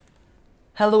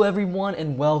Hello everyone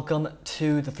and welcome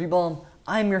to the Three Ball.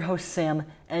 I'm your host Sam,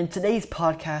 and in today's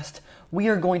podcast we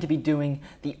are going to be doing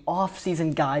the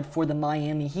off-season guide for the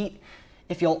Miami Heat.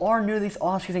 If y'all are new to these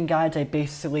off-season guides, I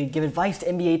basically give advice to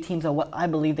NBA teams on what I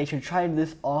believe they should try to do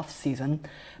this off-season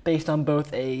based on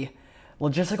both a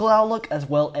logistical outlook as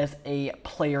well as a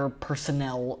player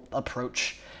personnel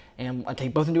approach. And I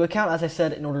take both into account, as I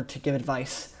said, in order to give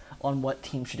advice on what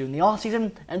teams should do in the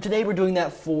offseason. And today we're doing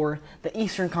that for the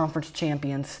Eastern Conference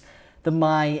champions, the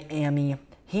Miami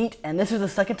Heat. And this is the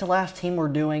second to last team we're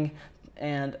doing.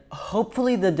 And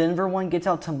hopefully the Denver one gets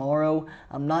out tomorrow.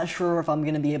 I'm not sure if I'm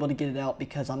going to be able to get it out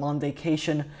because I'm on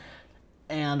vacation.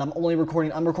 And I'm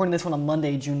recording this one on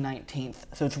Monday, June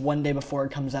 19th. So it's one day before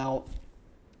it comes out.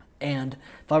 And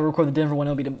if I record the Denver one,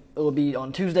 it'll be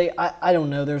on Tuesday. I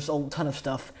don't know. There's a ton of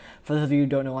stuff. For those of you who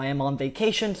don't know, I am on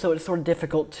vacation, so it's sort of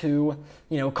difficult to,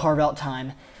 carve out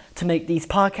time to make these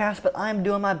podcasts. But I'm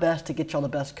doing my best to get y'all the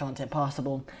best content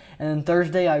possible. And then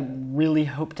Thursday, I really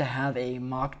hope to have a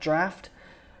mock draft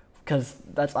because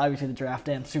that's obviously the draft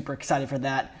day. I'm super excited for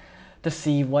that to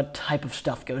see what type of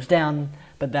stuff goes down.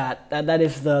 But that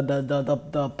is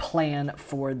the plan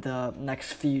for the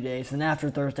next few days. And after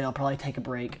Thursday, I'll probably take a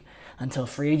break until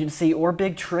free agency or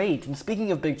big trades. And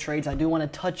speaking of big trades, I do want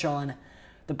to touch on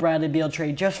the Bradley Beal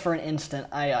trade just for an instant.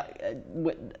 I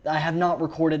have not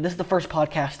recorded. This is the first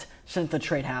podcast since the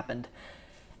trade happened.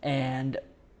 And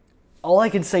all I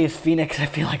can say is Phoenix. I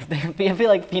feel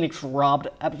like Phoenix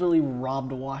absolutely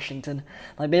robbed Washington.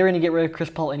 Like, they were going to get rid of Chris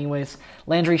Paul anyways.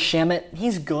 Landry Shamet,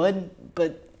 he's good,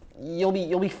 but you'll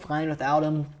be fine without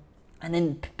him. And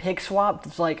then pick swap,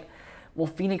 it's like, well,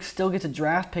 Phoenix still gets a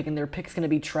draft pick, and their pick's going to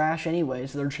be trash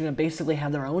anyways. They're just going to basically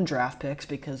have their own draft picks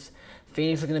because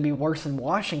Phoenix is going to be worse than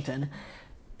Washington.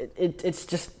 It's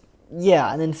just,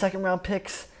 yeah. And then second round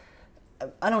picks,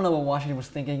 I don't know what Washington was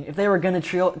thinking. If they were going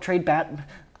to trade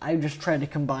I just tried to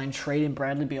combine trade and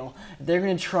Bradley Beal. If they're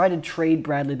going to try to trade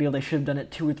Bradley Beal, they should have done it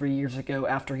 2 or 3 years ago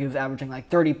after he was averaging like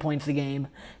 30 points a game.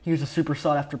 He was a super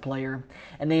sought-after player,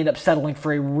 and they ended up settling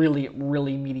for a really,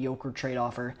 really mediocre trade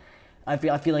offer. I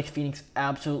feel like Phoenix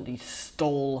absolutely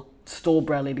stole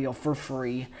Bradley Beal for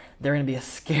free. They're going to be a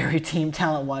scary team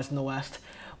talent-wise in the West.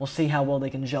 We'll see how well they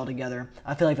can gel together.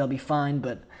 I feel like they'll be fine,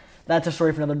 but that's a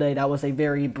story for another day. That was a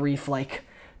very brief,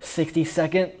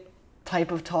 60-second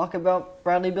type of talk about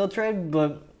Bradley Beal trade,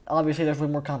 but obviously there's way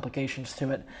more complications to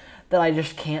it that I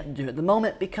just can't do at the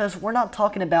moment because we're not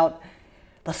talking about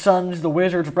the Suns, the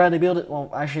Wizards, Bradley Beal.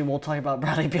 Well, actually, we'll talk about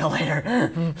Bradley Beal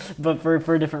later, but for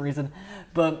a different reason.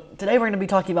 But today we're going to be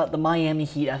talking about the Miami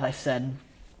Heat, as I said.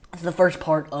 This is the first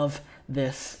part of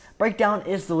this breakdown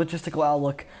is the logistical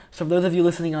outlook. So for those of you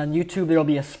listening on YouTube, there will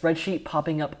be a spreadsheet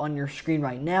popping up on your screen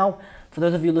right now. For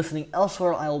those of you listening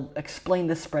elsewhere, I'll explain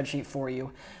this spreadsheet for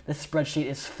you. This spreadsheet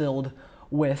is filled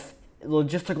with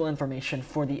logistical information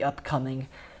for the upcoming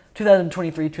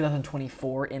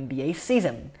 2023-2024 NBA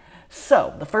season.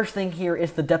 So, the first thing here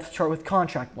is the depth chart with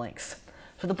contract blanks.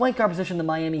 So the point guard position the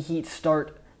Miami Heat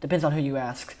start, depends on who you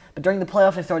ask, but during the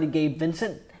playoffs they started Gabe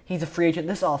Vincent. He's a free agent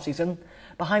this offseason.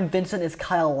 Behind Vincent is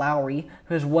Kyle Lowry,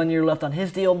 who has 1 year left on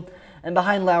his deal. And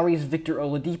behind Lowry is Victor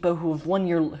Oladipo, who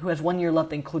has 1 year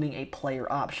left, including a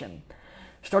player option.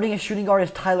 Starting as shooting guard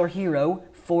is Tyler Hero,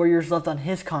 4 years left on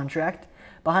his contract.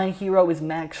 Behind Hero is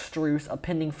Max Strus, a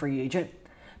pending free agent.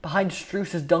 Behind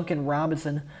Strus is Duncan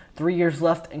Robinson, 3 years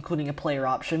left, including a player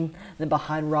option. Then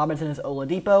behind Robinson is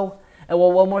Oladipo. And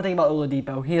one more thing about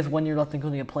Oladipo. He has 1 year left,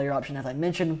 including a player option, as I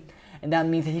mentioned. And that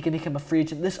means that he can become a free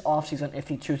agent this offseason if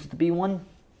he chooses to be one.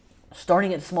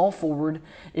 Starting at small forward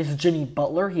is Jimmy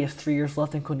Butler. He has 3 years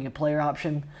left, including a player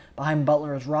option. Behind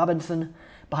Butler is Robinson.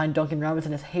 Behind Duncan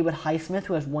Robinson is Haywood Highsmith,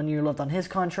 who has 1 year left on his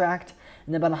contract.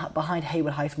 And then behind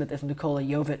Haywood Highsmith is Nikola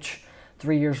Jovic,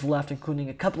 3 years left, including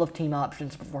a couple of team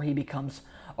options before he becomes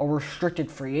a restricted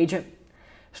free agent.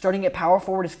 Starting at power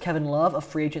forward is Kevin Love, a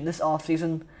free agent this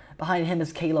offseason. Behind him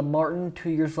is Caleb Martin, 2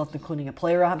 years left, including a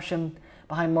player option.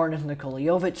 Behind Martin is Nikola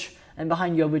Jovic. And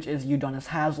behind Jovic is Udonis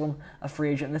Haslem, a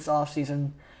free agent this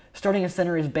offseason. Starting at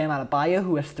center is Bam Adebayo,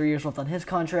 who has 3 years left on his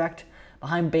contract.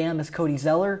 Behind Bam is Cody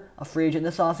Zeller, a free agent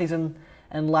this offseason.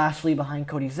 And lastly, behind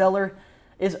Cody Zeller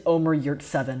is Omer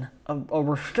Yurtseven, a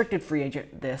restricted free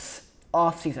agent this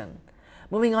offseason.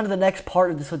 Moving on to the next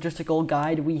part of this logistical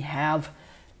guide, we have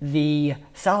the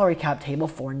salary cap table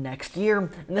for next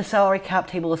year. And this salary cap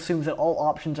table assumes that all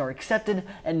options are accepted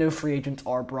and no free agents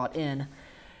are brought in.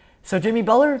 So Jimmy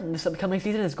Butler, this upcoming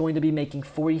season, is going to be making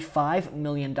 $45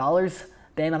 million.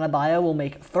 Bam Adebayo will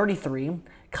make $33 million.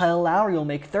 Kyle Lowry will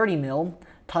make $30 million.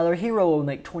 Tyler Hero will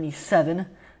make $27 million.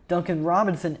 Duncan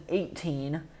Robinson, $18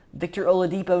 million. Victor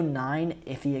Oladipo 9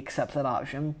 if he accepts that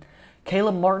option,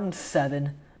 Caleb Martin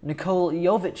 7, Nikola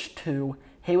Jovic 2,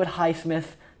 Haywood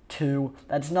Highsmith 2.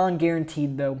 That's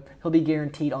non-guaranteed though. He'll be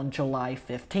guaranteed on July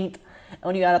 15th. And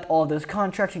when you add up all of those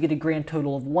contracts, you get a grand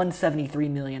total of $173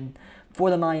 million for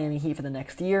the Miami Heat for the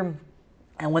next year.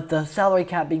 And with the salary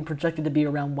cap being projected to be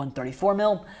around $134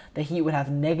 million, the Heat would have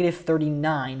negative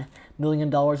 $39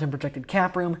 million in projected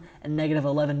cap room and negative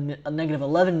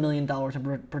 $11 million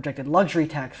in projected luxury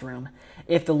tax room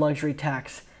if the luxury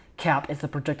tax cap is the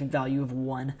projected value of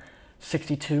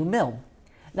 $162 million.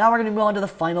 Now we're going to move on to the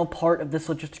final part of this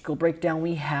logistical breakdown.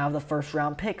 We have the first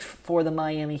round picks for the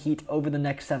Miami Heat over the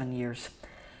next 7 years.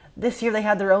 This year they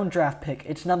had their own draft pick.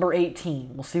 It's number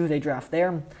 18. We'll see who they draft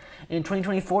there. In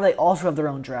 2024, they also have their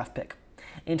own draft pick.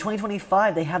 In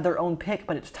 2025, they have their own pick,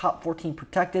 but it's top 14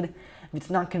 protected. If it's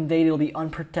not conveyed, it'll be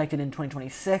unprotected in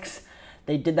 2026.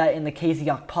 They did that in the KZ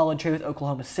Okpala trade with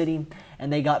Oklahoma City,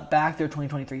 and they got back their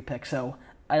 2023 pick. So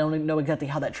I don't know exactly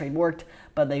how that trade worked,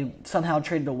 but they somehow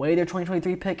traded away their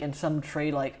 2023 pick in some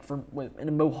trade, like in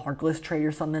a Mo Harkless trade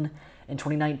or something in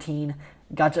 2019.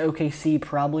 Got to OKC,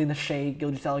 probably in the Shea,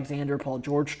 Gilgeous-Alexander, Paul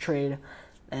George trade,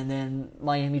 and then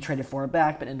Miami traded for it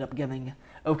back, but ended up giving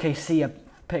OKC a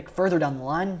pick further down the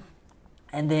line.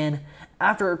 And then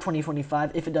after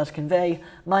 2025, if it does convey,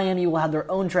 Miami will have their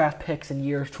own draft picks in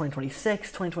years 2026,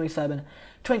 2027,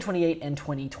 2028, and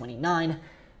 2029.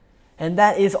 And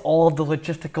that is all of the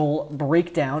logistical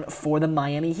breakdown for the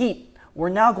Miami Heat. We're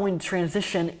now going to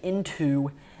transition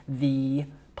into the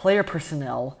player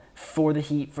personnel for the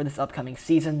Heat for this upcoming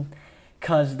season,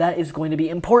 because that is going to be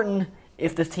important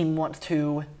if this team wants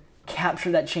to capture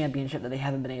that championship that they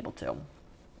haven't been able to.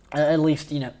 At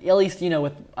least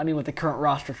with the current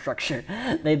roster structure,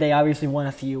 they obviously won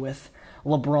a few with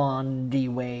LeBron, D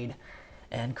Wade,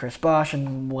 and Chris Bosh,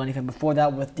 and one even before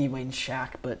that with D Wade and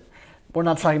Shaq. But we're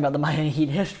not talking about the Miami Heat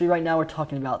history right now. We're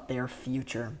talking about their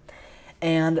future.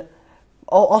 And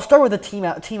I'll start with the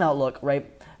team outlook, right?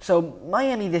 So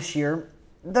Miami this year,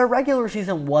 their regular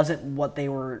season wasn't what they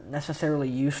were necessarily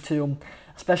used to,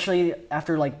 especially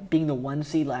after being the 1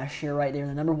 seed last year, right? They were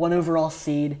the number 1 overall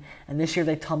seed, and this year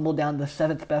they tumbled down to the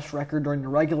 7th best record during the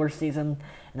regular season,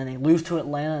 and then they lose to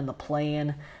Atlanta in the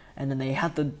play-in, and then they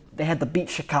had to beat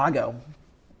Chicago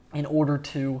in order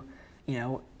to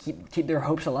keep their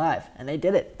hopes alive, and they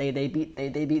did it. They beat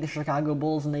the Chicago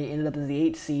Bulls, and they ended up as the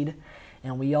 8th seed,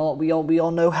 and we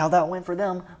all know how that went for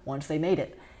them once they made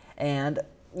it. And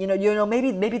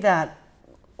maybe that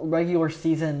regular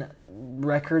season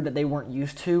record that they weren't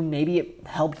used to, maybe it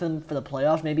helped them for the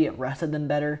playoffs, maybe it rested them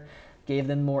better, gave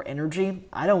them more energy.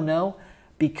 I don't know,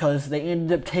 because they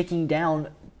ended up taking down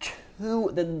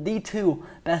the two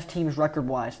best teams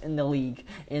record-wise in the league,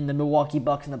 in the Milwaukee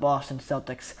Bucks and the Boston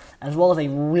Celtics, as well as a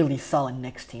really solid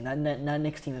Knicks team. That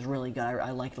Knicks team is really good.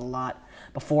 I like it a lot.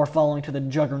 Before falling to the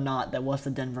juggernaut that was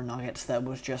the Denver Nuggets, that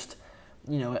was just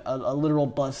a literal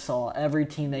buzzsaw. Every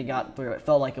team they got through, it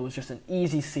felt like it was just an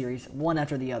easy series, one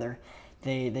after the other.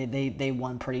 They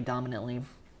won pretty dominantly.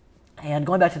 And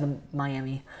going back to the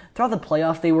Miami, throughout the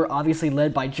playoffs, they were obviously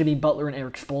led by Jimmy Butler and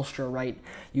Eric Spoelstra, right?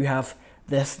 You have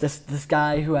this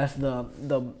guy who has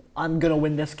the I'm gonna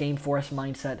win this game for us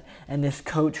mindset, and this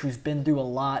coach who's been through a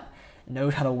lot,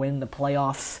 knows how to win the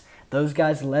playoffs. Those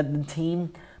guys led the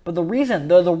team. But the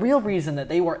real reason that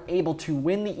they were able to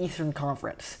win the Eastern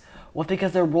Conference was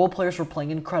because their role players were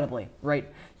playing incredibly, right?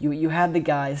 You had the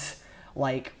guys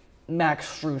like Max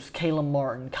Strus, Caleb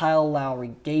Martin, Kyle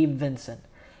Lowry, Gabe Vincent,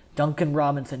 Duncan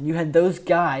Robinson. You had those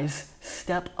guys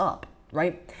step up,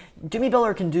 right? Jimmy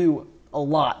Butler can do a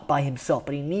lot by himself,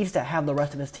 but he needs to have the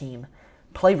rest of his team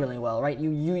play really well, right?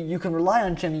 You can rely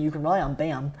on Jimmy, you can rely on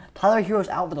Bam. Tyler Hero's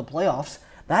out for the playoffs.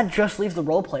 That just leaves the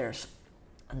role players.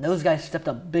 And those guys stepped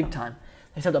up big time.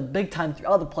 They stepped up big time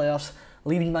throughout the playoffs,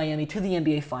 leading Miami to the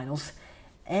NBA Finals.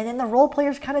 And then the role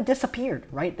players kind of disappeared,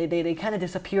 right? They kind of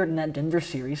disappeared in that Denver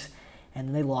series, and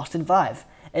then they lost in 5.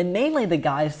 And mainly the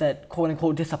guys that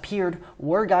quote-unquote disappeared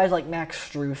were guys like Max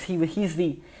Strus.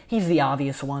 He's the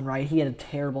obvious one, right? He had a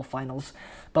terrible finals.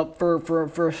 But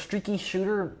for a streaky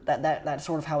shooter, that's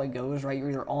sort of how it goes, right?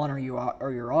 You're either on or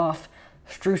you're off.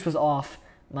 Strus was off.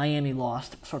 Miami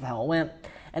lost, sort of how it went.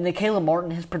 And then Caleb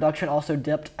Martin, his production also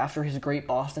dipped after his great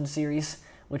Boston series,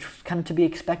 which was kind of to be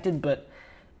expected, but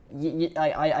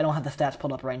I don't have the stats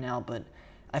pulled up right now, but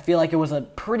I feel like it was a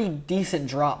pretty decent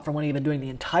drop from when he'd been doing the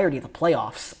entirety of the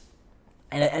playoffs.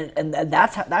 And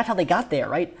that's how they got there,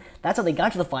 right? That's how they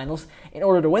got to the finals. In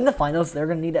order to win the finals, they're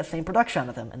going to need that same production out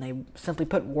of them, and they simply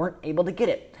put weren't able to get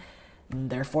it. And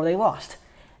therefore, they lost.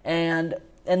 And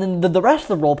then the rest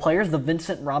of the role players, the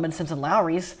Vincent Robinsons and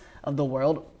Lowrys of the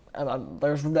world,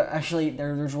 There's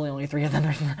really only three of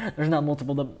them. There's not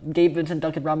multiple. Gabe Vincent,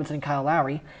 Duncan Robinson, and Kyle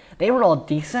Lowry. They were all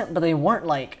decent, but they weren't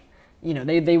like,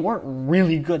 they weren't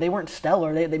really good. They weren't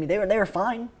stellar. They were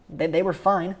fine. They were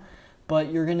fine,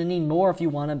 but you're gonna need more if you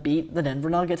want to beat the Denver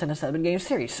Nuggets in a 7-game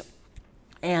series.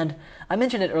 And I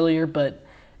mentioned it earlier, but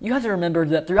you have to remember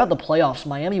that throughout the playoffs,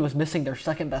 Miami was missing their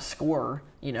second best scorer,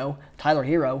 Tyler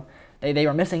Hero. They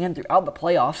were missing him throughout the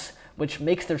playoffs, which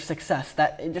makes their success,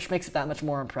 it just makes it that much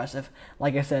more impressive.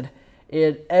 Like I said,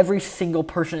 every single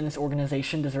person in this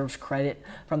organization deserves credit,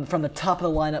 from the top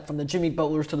of the lineup, from the Jimmy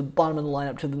Butlers to the bottom of the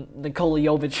lineup to the Nikola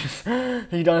Jovic's.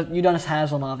 Udonis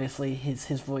Haslem, obviously,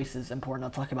 his voice is important. I'll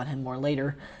talk about him more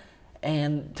later.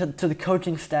 And to the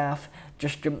coaching staff,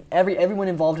 just everyone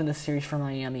involved in this series for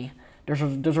Miami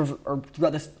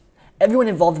everyone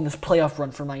involved in this playoff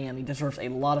run for Miami deserves a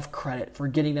lot of credit for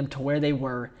getting them to where they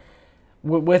were,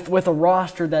 with a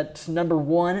roster that's number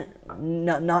one,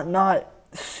 not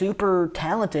super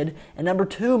talented, and number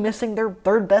two, missing their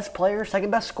third best player,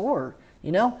 second best scorer.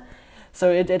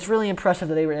 So it's really impressive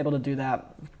that they were able to do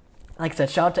that. Like I said,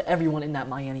 shout out to everyone in that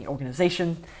Miami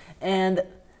organization, and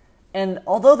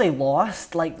although they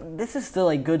lost, this is still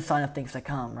a good sign of things to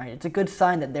come, right? It's a good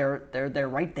sign that they're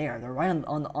right there. They're right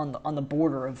on the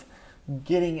border of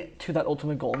getting to that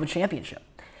ultimate goal of a championship.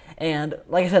 And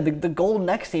like I said, the goal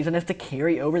next season is to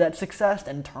carry over that success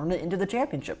and turn it into the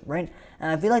championship, right?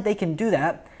 And I feel like they can do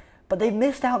that, but they've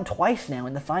missed out twice now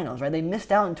in the finals, right? They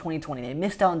missed out in 2020. They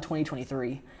missed out in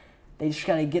 2023. They just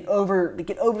gotta get over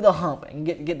the hump and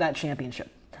get that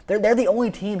championship. They're the only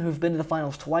team who's been to the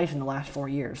finals twice in the last 4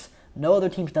 years. No other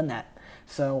team's done that.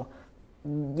 So,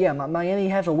 yeah, Miami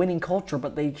has a winning culture,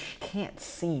 but they just can't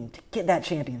seem to get that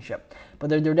championship. But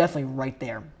they're definitely right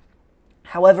there.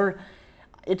 However,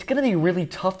 it's going to be really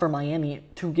tough for Miami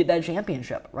to get that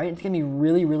championship, right? It's going to be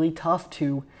really, really tough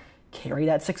to carry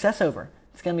that success over.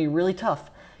 It's going to be really tough.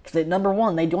 Because, number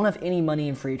one, they don't have any money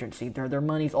in free agency. Their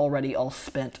money's already all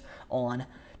spent on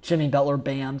Jimmy Butler,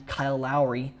 Bam, Kyle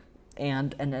Lowry,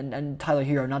 and Tyler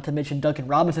Hero, not to mention Duncan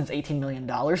Robinson's $18 million.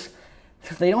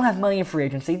 So they don't have money in free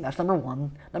agency. That's number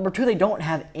one. Number two, they don't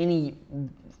have any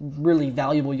really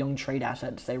valuable young trade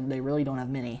assets. They really don't have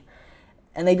many.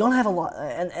 And they don't have a lot,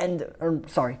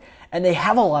 and they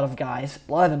have a lot of guys,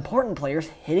 a lot of important players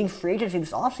hitting free agency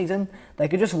this offseason that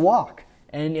could just walk,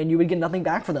 and you would get nothing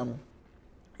back for them.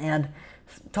 And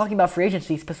talking about free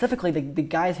agency, specifically the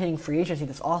guys hitting free agency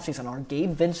this offseason are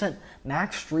Gabe Vincent,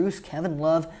 Max Strus, Kevin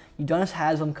Love, Udonis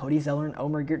Haslem, Cody Zeller, and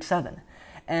Omer Yurtseven.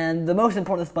 And the most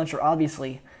important of this bunch are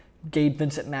obviously Gabe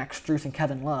Vincent, Max Strus, and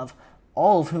Kevin Love,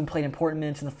 all of whom played important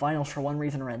minutes in the finals for one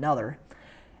reason or another.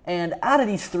 And out of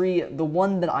these three, the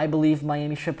one that I believe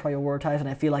Miami should prioritize, and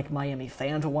I feel like Miami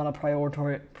fans will want to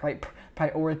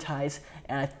prioritize,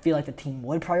 and I feel like the team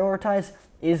would prioritize,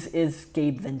 is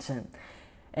Gabe Vincent.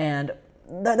 And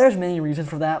there's many reasons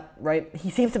for that, right?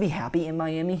 He seems to be happy in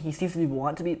Miami. He seems to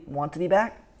want to be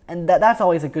back, and that's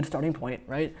always a good starting point,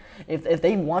 right? If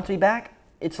they want to be back,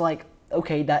 it's like,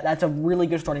 okay, that's a really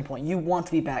good starting point. You want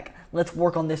to be back. Let's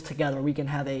work on this together. We can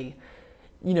have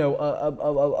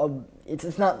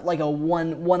it's not like a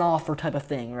one offer type of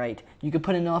thing, right? You could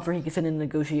put in an offer, he could send in a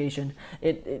negotiation.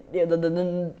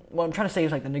 What I'm trying to say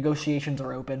is, like, the negotiations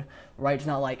are open, right? It's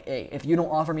not like, hey, if you don't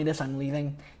offer me this, I'm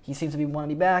leaving. He seems to want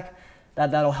to be back.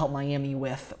 That'll help Miami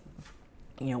with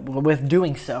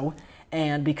doing so.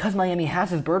 And because Miami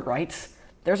has his bird rights,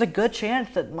 there's a good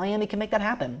chance that Miami can make that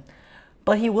happen.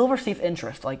 But he will receive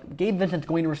interest. Like, Gabe Vincent's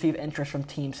going to receive interest from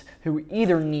teams who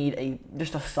either need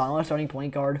just a solid starting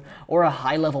point guard or a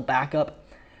high-level backup.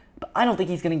 But I don't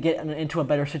think he's going to get into a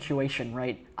better situation,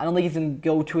 right? I don't think he's going to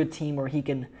go to a team where he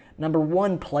can, number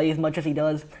one, play as much as he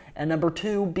does, and number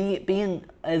two, be in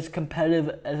as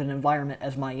competitive as an environment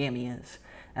as Miami is.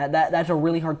 That's a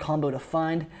really hard combo to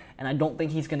find, and I don't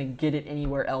think he's going to get it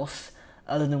anywhere else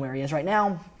other than where he is right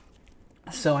now.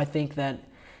 So I think that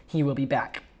he will be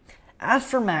back. As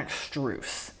for Max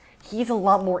Strus, he's a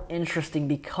lot more interesting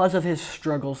because of his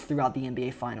struggles throughout the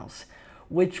NBA Finals,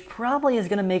 which probably is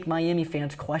going to make Miami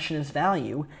fans question his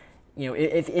value,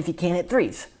 if he can't hit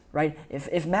threes, right?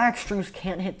 If Max Strus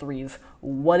can't hit threes,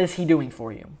 what is he doing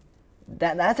for you?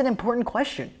 That's an important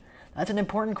question. That's an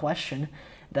important question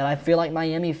that I feel like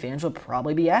Miami fans will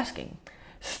probably be asking.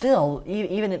 Still,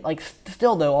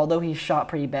 though, although he shot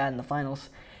pretty bad in the finals,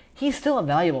 he's still a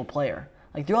valuable player.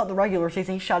 Like, throughout the regular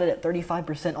season, he shot it at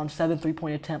 35% on 7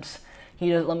 3-point attempts.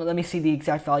 Let me see the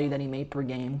exact value that he made per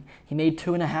game. He made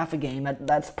 2.5 a game.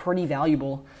 That's pretty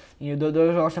valuable.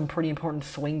 Those are some pretty important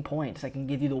swing points that can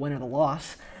give you the win or the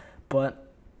loss.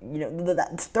 But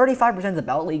 35% is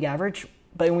about league average.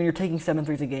 But when you're taking 7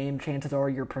 threes a game, chances are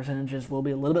your percentages will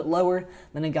be a little bit lower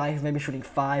than a guy who's maybe shooting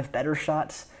 5 better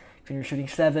shots. If you're shooting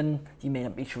 7, you may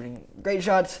not be shooting great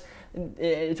shots.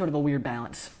 It's sort of a weird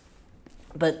balance.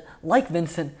 But like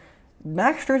Vincent,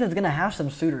 Max Strus is going to have some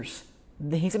suitors.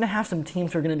 He's going to have some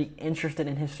teams who are going to be interested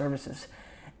in his services.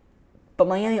 But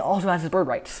Miami also has his bird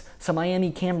rights, so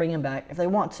Miami can bring him back if they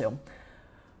want to.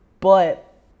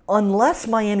 But unless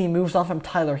Miami moves on from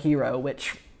Tyler Hero,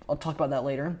 which I'll talk about that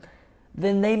later,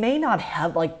 then they may not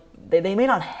have they may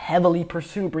not heavily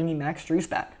pursue bringing Max Strus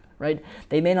back, right?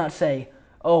 They may not say,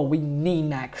 "Oh, we need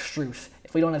Max Strus.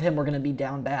 If we don't have him, we're going to be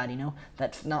down bad."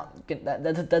 That's not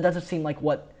that doesn't seem like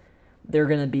what they're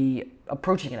going to be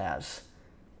approaching it as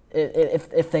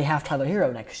if they have Tyler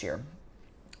Hero next year.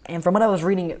 And from what I was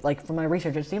reading, from my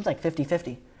research, it seems like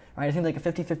 50-50, right? It seems like a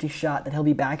 50-50 shot that he'll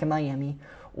be back in Miami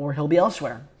or he'll be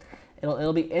elsewhere.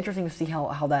 It'll be interesting to see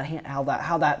how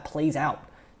that plays out.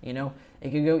 It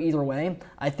could go either way.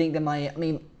 I think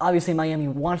that obviously Miami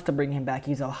wants to bring him back.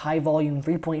 He's a high-volume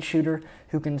three-point shooter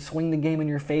who can swing the game in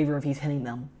your favor if he's hitting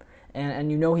them,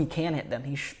 and he can hit them.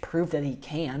 He's proved that he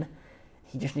can.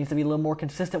 He just needs to be a little more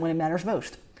consistent when it matters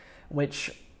most,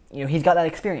 which he's got that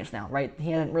experience now, right?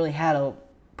 He hasn't really had a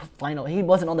final. He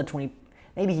wasn't on the 20.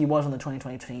 Maybe he was on the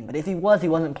 2020 team, but if he was, he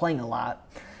wasn't playing a lot.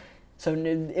 So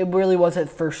it really was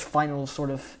his first finals sort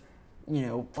of,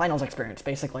 finals experience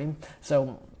basically.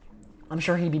 So I'm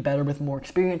sure he'd be better with more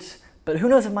experience. But who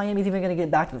knows if Miami's even going to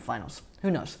get back to the finals?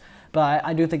 Who knows? But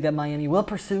I do think that Miami will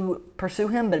pursue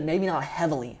him, but maybe not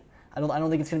heavily. I don't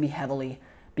think it's going to be heavily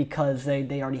because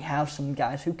they already have some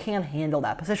guys who can handle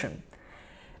that position.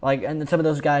 And some of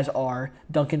those guys are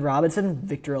Duncan Robinson,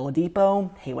 Victor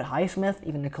Oladipo, Haywood Highsmith,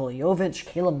 even Nikola Jovic.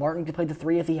 Caleb Martin could play the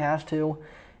 3 if he has to.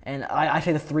 And I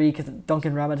say the 3 because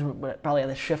Duncan Robinson would probably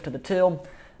have to shift to the 2.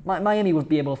 Miami would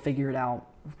be able to figure it out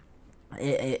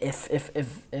if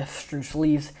Strus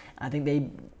leaves. I think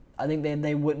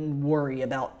they wouldn't worry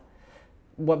about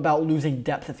losing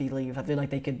depth if he leaves. I feel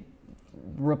like they could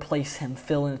replace him,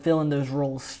 fill in those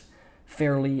roles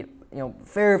fairly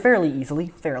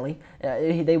easily.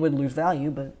 They would lose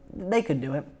value, but they could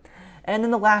do it. And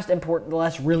then the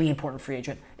last really important free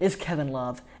agent is Kevin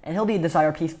Love, and he'll be a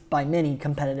desire piece by many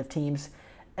competitive teams.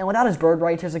 And without his bird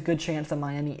rights, there's a good chance that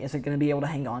Miami isn't going to be able to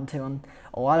hang on to him.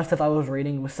 A lot of stuff I was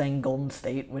reading was saying Golden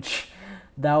State, which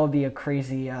that would be a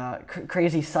crazy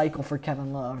cycle for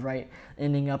Kevin Love, right?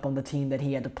 Ending up on the team that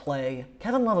he had to play.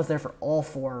 Kevin Love was there for all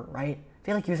 4, right? I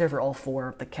feel like he was there for all 4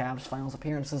 of the Cavs' finals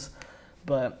appearances,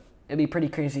 but it'd be pretty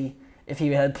crazy if he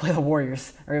had to play the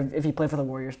Warriors, or if he played for the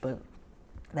Warriors, but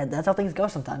that's how things go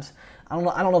sometimes. I don't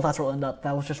know if that's where it'll end up.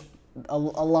 That was just a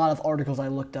lot of articles I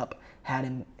looked up had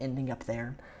him ending up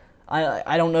there.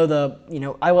 I don't know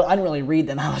I didn't really read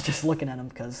them. I was just looking at them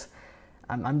because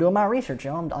I'm doing my research.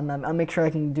 I'm make sure I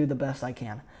can do the best I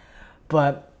can.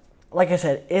 But like I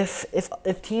said,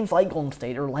 if teams like Golden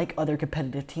State or like other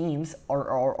competitive teams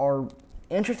are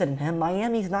interested in him,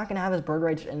 Miami's not going to have his bird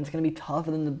rights, and it's going to be tough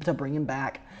for them to bring him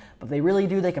back. But if they really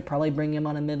do, they could probably bring him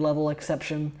on a mid-level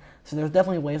exception. So there's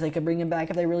definitely ways they could bring him back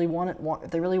if they really want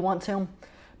to.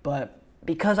 But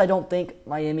because I don't think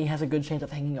Miami has a good chance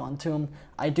of hanging on to him,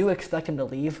 I do expect him to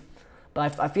leave.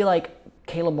 But I feel like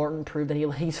Caleb Martin proved that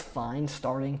he's fine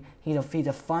starting. He's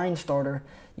a fine starter.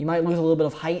 You might lose a little bit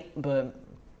of height, but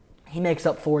he makes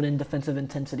up for it in defensive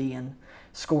intensity and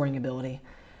scoring ability.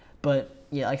 But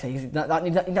yeah, like I say, he's not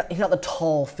the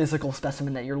tall physical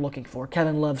specimen that you're looking for.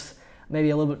 Kevin Love's maybe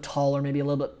a little bit taller, maybe a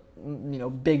little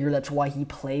bit bigger. That's why he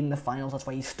played in the finals. That's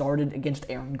why he started against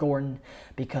Aaron Gordon,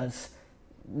 because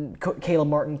Caleb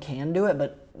Martin can do it,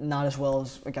 but not as well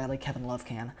as a guy like Kevin Love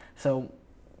can. So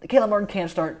Caleb Martin can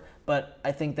start, but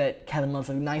I think that Kevin Love's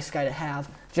a nice guy to have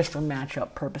just for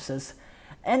matchup purposes.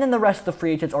 And then the rest of the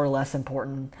free agents are less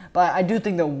important. But I do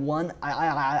think that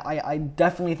I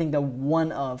definitely think that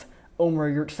one of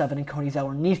Omer Yurtseven and Cody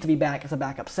Zeller needs to be back as a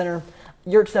backup center.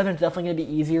 Yurtseven is definitely going to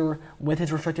be easier with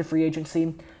his restricted free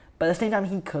agency, but at the same time,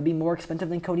 he could be more expensive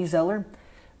than Cody Zeller.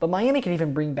 But Miami can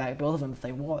even bring back both of them if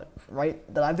they want,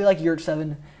 right? That I feel like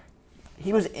Yurtseven,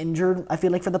 he was injured, I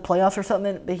feel like, for the playoffs or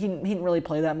something, but he didn't really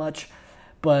play that much.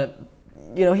 But,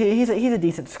 he's a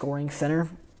decent scoring center,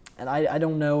 and I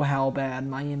don't know how bad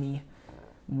Miami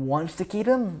wants to keep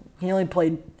him. He only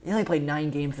played 9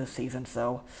 games this season,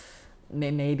 so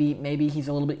maybe he's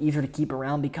a little bit easier to keep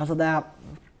around because of that.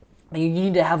 You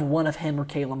need to have one of him or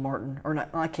Caleb Martin, or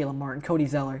not Caleb Martin, Cody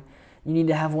Zeller. You need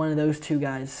to have one of those two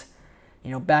guys,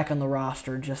 back on the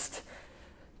roster just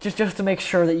to make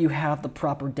sure that you have the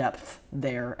proper depth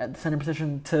there at the center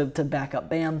position to back up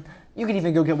Bam. You could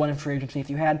even go get one in free agency if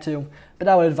you had to, but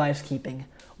I would advise keeping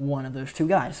one of those two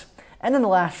guys. And then the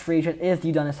last free agent is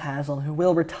Udonis Haslem, who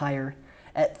will retire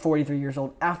at 43 years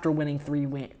old after winning three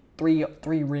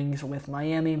rings with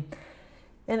Miami.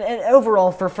 And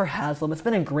overall, for Haslem, it's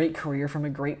been a great career from a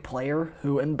great player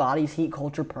who embodies Heat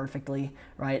culture perfectly,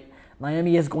 right?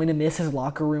 Miami is going to miss his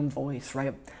locker room voice,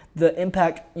 right? The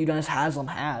impact Udonis Haslem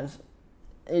has,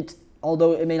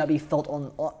 although it may not be felt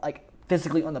on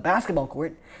physically on the basketball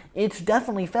court, it's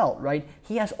definitely felt, right?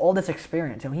 He has all this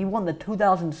experience. He won the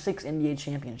 2006 NBA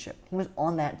championship. He was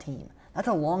on that team. That's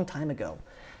a long time ago.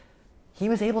 He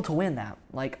was able to win that.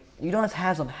 Udonis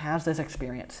Haslem has this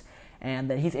experience, and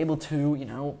that he's able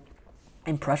to,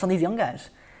 impress on these young guys,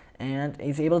 and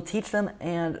he's able to teach them,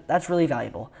 and that's really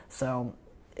valuable. So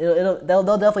they'll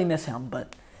definitely miss him,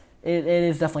 but it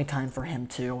is definitely time for him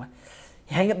to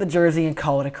hang up the jersey and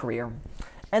call it a career.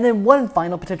 And then one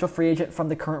final potential free agent from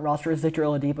the current roster is Victor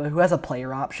Oladipo, who has a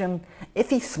player option. If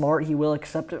he's smart, he will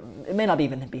accept it. It may not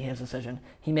even be his decision.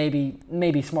 He may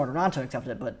be smarter not to accept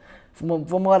it, but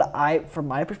from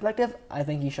my perspective, I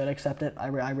think he should accept it. I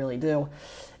really do.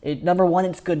 Number one,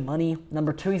 it's good money.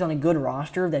 Number two, he's on a good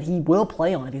roster that he will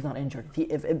play on if he's not injured.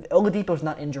 If Oladipo's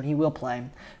not injured, he will play.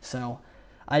 So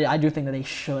I do think that they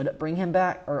should bring him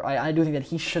back, or I do think that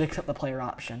he should accept the player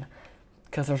option,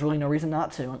 because there's really no reason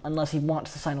not to, unless he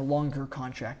wants to sign a longer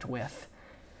contract with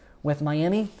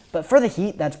Miami. But for the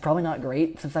Heat, that's probably not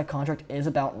great, since that contract is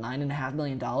about $9.5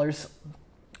 million.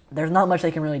 There's not much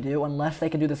they can really do unless they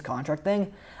can do this contract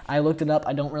thing. I looked it up.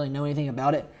 I don't really know anything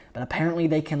about it, but apparently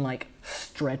they can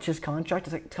stretch his contract.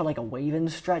 It's called a waive-in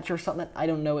stretch or something. I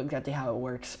don't know exactly how it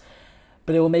works,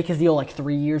 but it will make his deal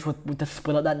 3 years with to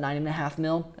split up that $9.5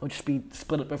 million. It would just be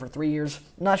split up over 3 years.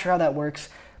 Not sure how that works,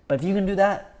 but if you can do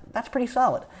that, that's pretty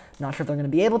solid. Not sure if they're going to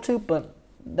be able to, but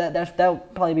that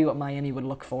would probably be what Miami would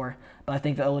look for. But I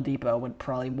think that Oladipo would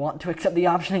probably want to accept the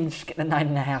option and just get the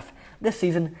 9.5 this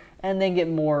season, and then get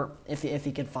more if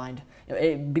he can find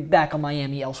be back on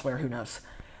Miami elsewhere. Who knows?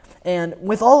 And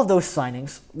with all of those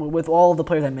signings, with all of the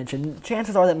players I mentioned,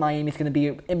 chances are that Miami's going to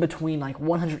be in between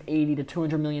 $180 to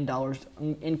 $200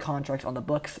 million in contracts on the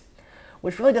books,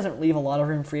 which really doesn't leave a lot of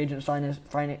room for free agent signings.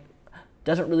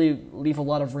 Doesn't really leave a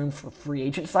lot of room for free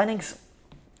agent signings,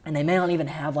 and they may not even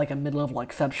have a mid-level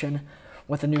exception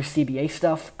with the new CBA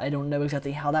stuff. I don't know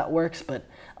exactly how that works, but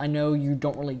I know you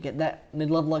don't really get that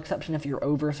mid-level exception if you're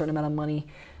over a certain amount of money.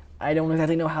 I don't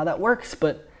exactly know how that works,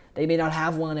 but they may not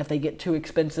have one if they get too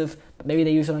expensive, but maybe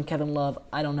they use it on Kevin Love.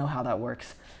 I don't know how that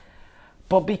works.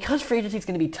 But because free agency is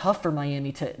going to be tough for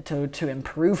Miami to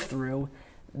improve through,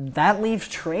 that leaves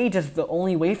trades as the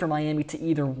only way for Miami to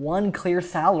either, one, clear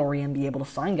salary and be able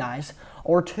to sign guys,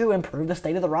 or two, improve the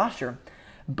state of the roster.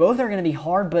 Both are going to be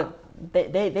hard, but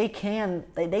they can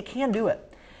do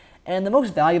it. And the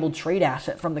most valuable trade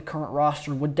asset from the current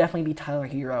roster would definitely be Tyler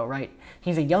Hero, right?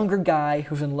 He's a younger guy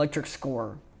who's an electric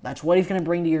scorer. That's what he's going to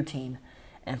bring to your team.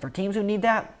 And for teams who need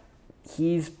that,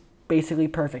 he's basically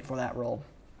perfect for that role.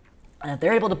 And if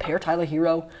they're able to pair Tyler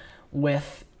Hero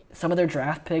with some of their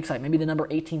draft picks, maybe the number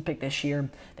 18 pick this year,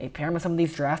 they pair him with some of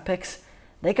these draft picks,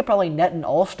 they could probably net an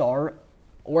all-star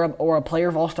or a player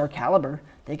of all-star caliber.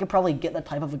 They could probably get that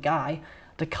type of a guy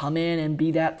to come in and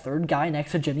be that third guy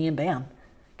next to Jimmy and Bam.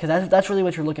 Because that's really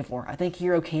what you're looking for. I think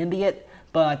Hero can be it,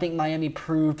 but I think Miami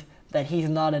proved that he's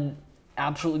not an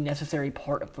absolutely necessary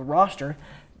part of the roster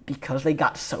because they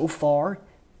got so far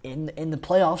in the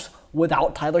playoffs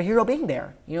without Tyler Hero being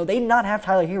there. They did not have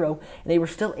Tyler Hero, and they were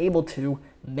still able to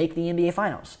make the NBA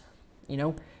Finals.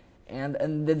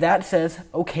 And that says,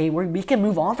 okay, we can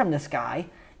move on from this guy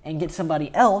and get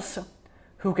somebody else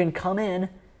who can come in,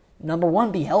 number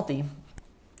one, be healthy,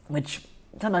 which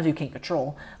sometimes you can't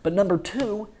control, but number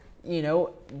two,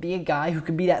 be a guy who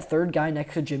can be that third guy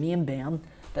next to Jimmy and Bam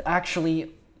that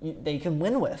actually they can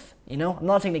win with. I'm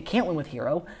not saying they can't win with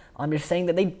Hero. I'm just saying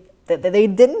that they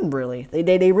didn't really.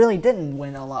 They really didn't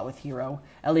win a lot with Hero,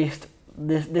 at least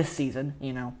this season,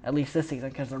 at least this season,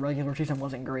 because the regular season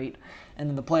wasn't great, and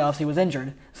in the playoffs he was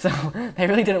injured, so they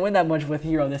really didn't win that much with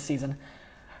Hero this season.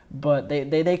 But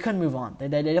they could move on. They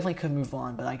definitely could move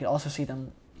on, but I could also see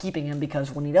them keeping him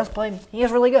because when he does play, he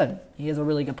is really good. He is a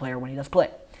really good player when he does play.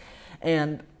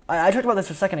 And I talked about this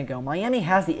a second ago. Miami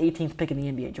has the 18th pick in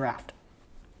the NBA draft,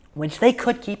 which they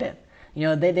could keep it.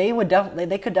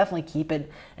 They could definitely keep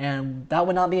it, and that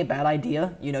would not be a bad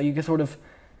idea. You could sort of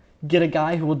get a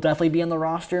guy who will definitely be on the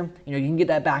roster. You can get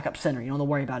that backup center. You don't have to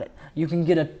worry about it. You can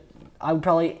get I would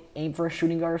probably aim for a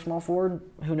shooting guard or small forward.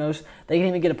 Who knows? They can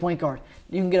even get a point guard.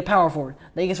 You can get a power forward.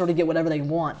 They can sort of get whatever they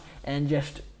want and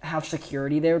just have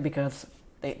security there because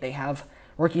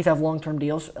rookies have long-term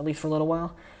deals, at least for a little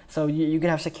while. So you can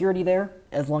have security there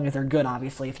as long as they're good,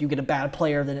 obviously. If you get a bad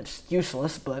player, then it's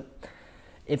useless, but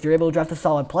if you're able to draft a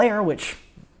solid player, which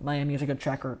Miami has a good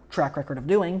track record of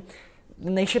doing,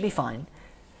 then they should be fine.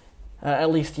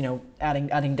 At least,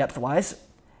 adding depth-wise.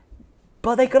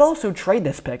 But they could also trade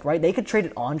this pick, right? They could trade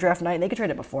it on draft night, and they could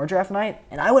trade it before draft night,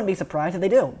 and I wouldn't be surprised if they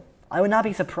do. I would not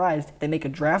be surprised if they make a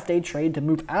draft day trade to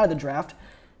move out of the draft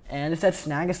and instead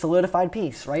snag a solidified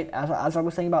piece, right? As I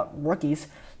was saying about rookies,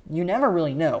 you never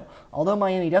really know. Although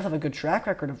Miami does have a good track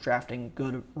record of drafting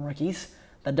good rookies,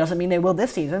 that doesn't mean they will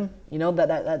this season.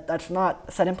 That's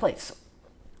not set in place.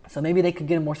 So maybe they could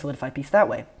get a more solidified piece that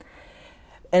way.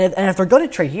 And if they're going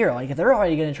to trade Hero, if they're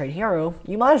already going to trade Hero,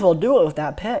 you might as well do it with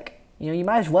that pick. You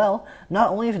might as well. Not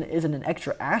only is it an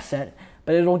extra asset,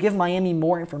 but it'll give Miami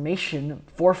more information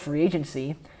for free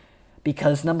agency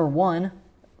because, number one,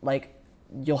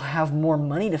 you'll have more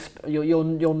money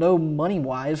you'll know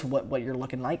money-wise what you're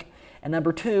looking like. And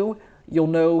number two, you'll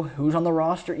know who's on the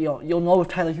roster. You'll know if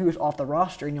Tyler Hero is off the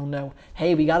roster, and you'll know,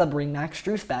 hey, we got to bring Max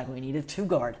Strus back. We need a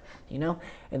two-guard, And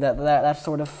that's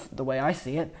sort of the way I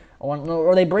see it.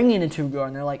 Or they bring in a two-guard,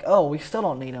 and they're like, oh, we still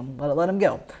don't need him. Let him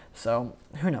go. So,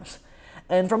 who knows?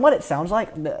 And from what it sounds like,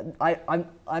 I'm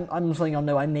just letting y'all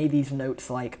know I made these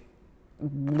notes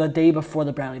the day before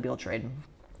the Bradley Beal trade.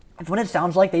 And from what it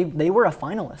sounds like, they were a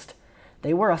finalist.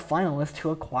 They were a finalist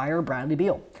to acquire Bradley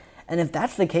Beal. And if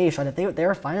that's the case, right, if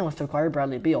they're a finalist to acquire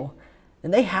Bradley Beal,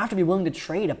 then they have to be willing to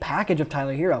trade a package of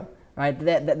Tyler Hero. Right,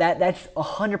 that's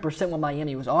 100% what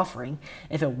Miami was offering.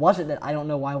 If it wasn't, then I don't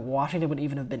know why Washington would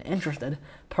even have been interested.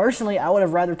 Personally, I would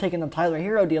have rather taken the Tyler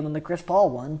Hero deal than the Chris Paul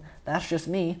one. That's just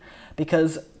me,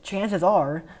 because chances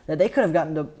are that they could have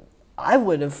gotten to. I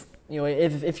would have,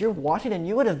 if you're Washington,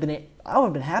 I would have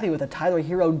been happy with a Tyler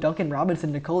Hero, Duncan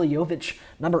Robinson, Nikola Jovic,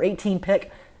 number 18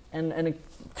 pick, and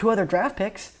 2 other draft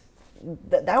picks.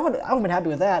 I would have been happy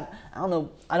with that. I don't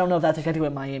know if that's exactly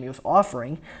what Miami was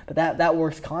offering, but that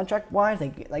works contract-wise.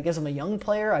 That gives them a young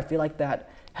player. I feel like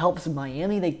that helps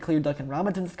Miami. They cleared Duncan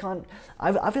Robinson's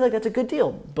I feel like that's a good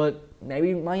deal, but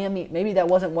maybe that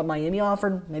wasn't what Miami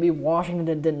offered. Maybe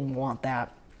Washington didn't want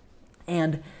that.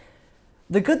 And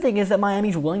the good thing is that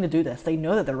Miami's willing to do this. They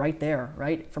know that they're right there,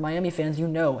 right? For Miami fans,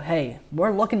 hey,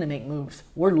 we're looking to make moves.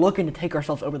 We're looking to take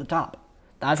ourselves over the top.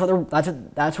 That's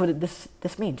what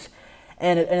this means.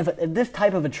 And if this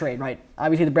type of a trade, right,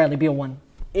 obviously the Bradley Beal one,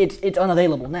 it's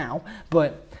unavailable now,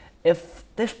 but if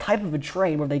this type of a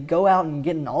trade where they go out and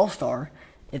get an all-star,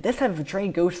 if this type of a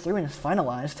trade goes through and is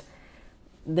finalized,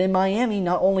 then Miami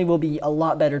not only will be a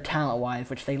lot better talent-wise,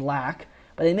 which they lack,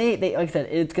 but like I said,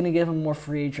 it's going to give them more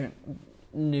free agent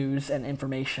news and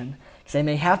information, because they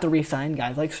may have to re-sign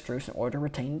guys like Strus in order to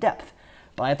retain depth.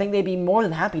 But I think they'd be more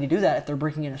than happy to do that if they're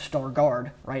bringing in a star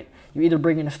guard, right? You either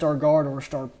bring in a star guard or a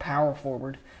star power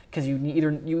forward, because you would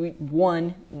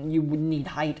need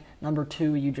height. Number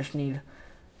two, you just need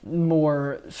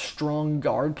more strong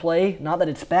guard play. Not that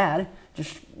it's bad,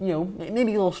 just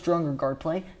maybe a little stronger guard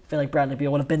play. I feel like Bradley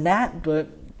Beal would have been that,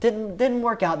 but didn't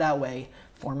work out that way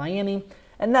for Miami.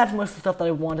 And that's most of the stuff that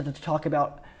I wanted to talk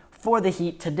about for the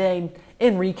Heat today.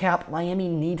 In recap, Miami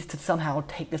needs to somehow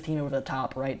take this team over the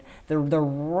top, right? They're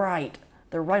right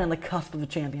on the cusp of the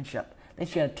championship. They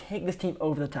just got to take this team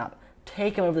over the top.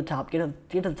 Take them over the top. Get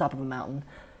to the top of the mountain.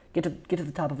 Get to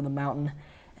the top of the mountain.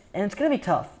 And it's going to be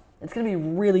tough. It's going to be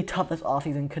really tough this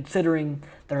offseason, considering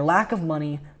their lack of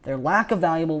money, their lack of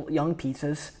valuable young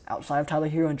pieces outside of Tyler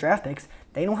Hero and draft picks.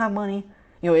 They don't have money.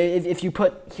 If you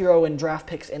put Hero and draft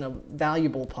picks in a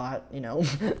valuable pot,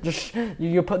 just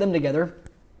you put them together.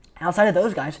 Outside of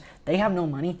those guys, they have no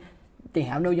money. They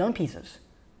have no young pieces.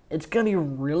 It's going to be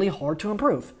really hard to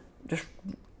improve.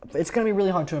 It's going to be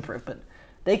really hard to improve, but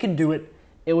they can do it.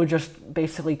 It would just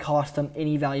basically cost them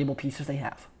any valuable pieces they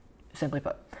have, simply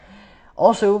put.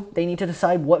 Also, they need to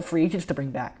decide what free agents to bring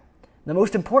back. The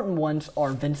most important ones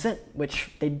are Vincent,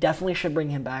 which they definitely should bring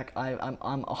him back. I'm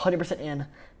 100% in.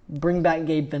 Bring back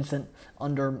Gabe Vincent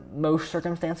under most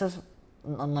circumstances,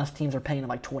 unless teams are paying him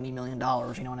like $20 million,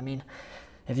 you know what I mean?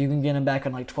 If you can get him back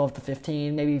on like 12 to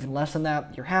 15, maybe even less than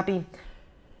that, you're happy.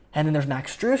 And then there's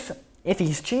Max Strus. If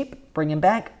he's cheap, bring him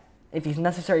back. If he's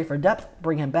necessary for depth,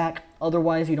 bring him back.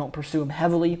 Otherwise, you don't pursue him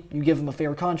heavily. You give him a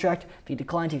fair contract. If he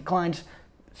declines, he declines.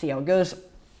 See how it goes.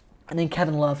 And then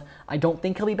Kevin Love, I don't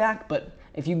think he'll be back, but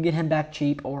if you can get him back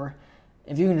cheap, or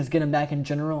if you can just get him back in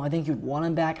general, I think you'd want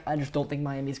him back. I just don't think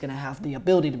Miami's going to have the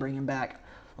ability to bring him back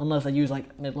unless they use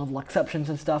like mid-level exceptions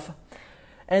and stuff.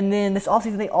 And then this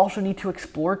offseason, they also need to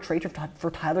explore trades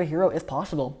for Tyler Hero if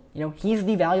possible. He's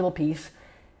the valuable piece,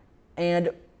 and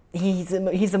he's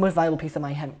the most valuable piece that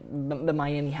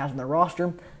Miami has in their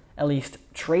roster, at least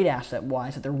trade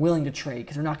asset-wise, that they're willing to trade,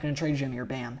 because they're not going to trade Jimmy or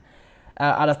Bam.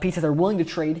 Out of pieces they're willing to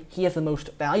trade, he is the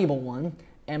most valuable one,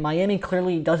 And Miami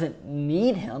clearly doesn't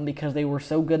need him because they were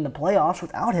so good in the playoffs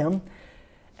without him.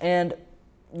 And,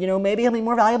 maybe he'll be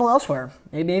more valuable elsewhere.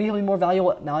 Maybe he'll be more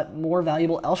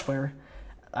valuable elsewhere.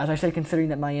 As I said, considering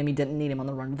that Miami didn't need him on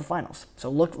the run to the finals. So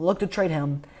look to trade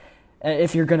him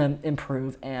if you're going to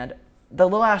improve. And the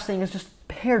last thing is just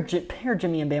pair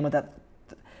Jimmy and Bam with that.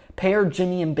 Pair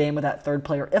Jimmy and Bam with that third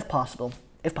player if possible,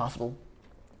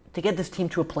 to get this team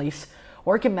to a place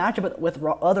where it can match up with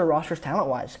other rosters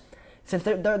talent-wise. Since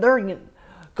they're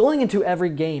going into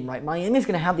every game, right? Miami's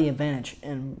going to have the advantage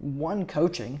in one,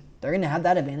 coaching. They're going to have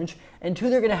that advantage, and two,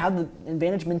 they're going to have the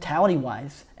advantage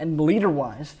mentality-wise and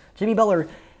leader-wise. Jimmy Butler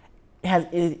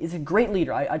is a great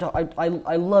leader.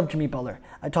 I love Jimmy Butler.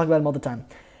 I talk about him all the time.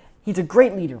 He's a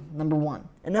great leader, number one.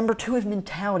 And number two, his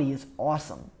mentality is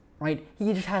awesome, right?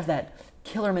 He just has that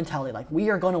killer mentality. Like, we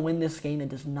are going to win this game. It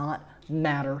does not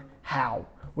matter how.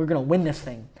 We're going to win this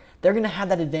thing. They're going to have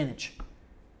that advantage.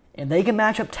 If they can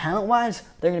match up talent-wise,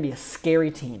 they're going to be a scary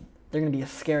team. They're going to be a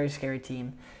scary, scary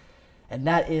team. And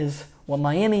that is what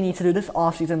Miami needs to do this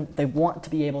offseason. They want to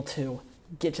be able to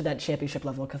get to that championship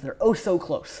level because they're oh so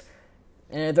close.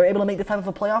 And if they're able to make this type of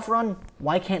a playoff run,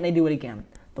 why can't they do it again?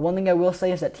 The one thing I will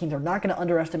say is that teams are not going to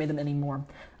underestimate them anymore.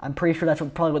 I'm pretty sure that's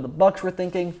probably what the Bucks were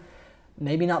thinking.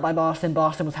 Maybe not by Boston.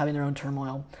 Boston was having their own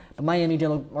turmoil. But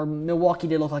Milwaukee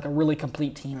did look like a really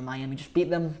complete team, and Miami just beat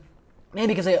them.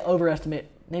 Maybe because they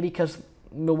maybe because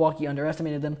Milwaukee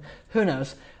underestimated them. Who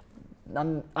knows? I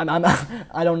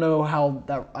don't know how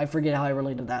that. I forget how I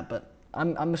related that, but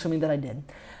I'm assuming that I did.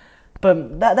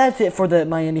 But that's it for the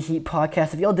Miami Heat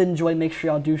podcast. If y'all did enjoy, make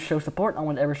sure y'all do show support on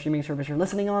whatever streaming service you're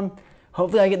listening on.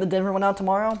 Hopefully I get the Denver one out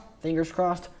tomorrow. Fingers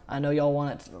crossed. I know y'all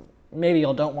want it. Maybe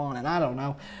y'all don't want it. I don't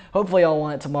know. Hopefully y'all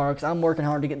want it tomorrow because I'm working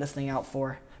hard to get this thing out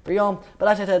for y'all. But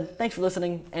as I said, thanks for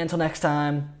listening. And until next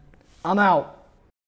time, I'm out.